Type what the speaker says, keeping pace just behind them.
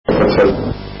success.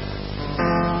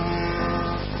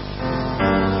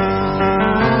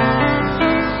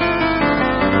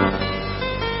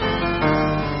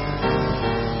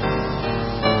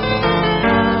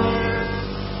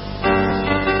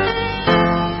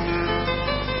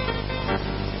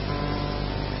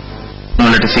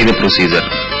 Now let us see the procedure.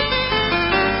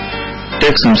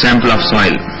 Take some sample of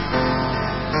soil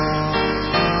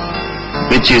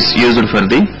which is used for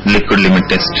the liquid limit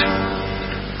test.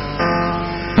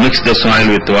 Mix the soil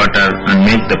with water and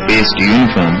make the paste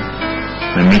uniform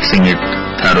by mixing it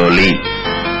thoroughly.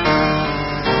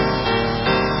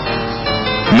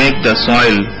 Make the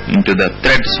soil into the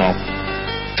threads of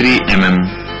 3 mm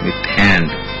with hand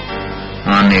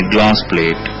on a glass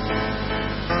plate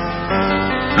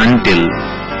until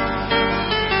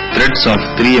threads of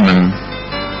 3 mm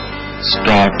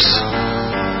starts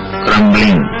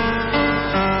crumbling.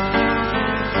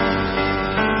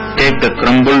 Take the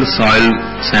crumbled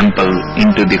soil sample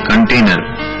into the container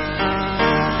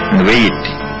and weigh it.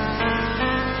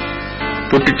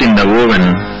 Put it in the oven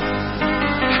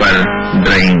for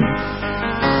drying.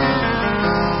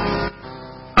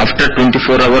 After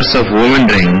 24 hours of oven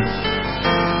drying,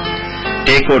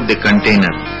 take out the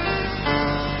container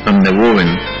from the oven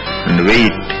and weigh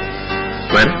it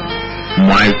for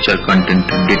moisture content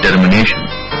determination.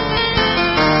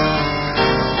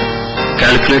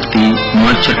 Calculate the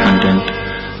moisture content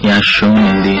as shown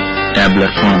in the tabular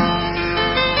form.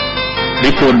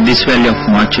 Record this value of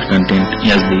moisture content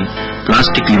as the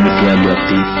plastic limit value of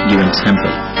the given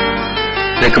sample.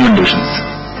 Recommendations.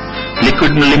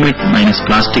 Liquid limit minus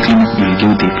plastic limit will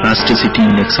give the plasticity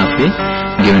index of a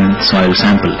given soil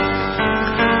sample.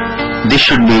 This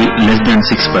should be less than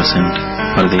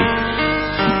 6% for the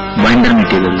binder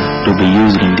material to be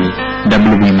used in the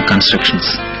WBM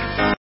constructions.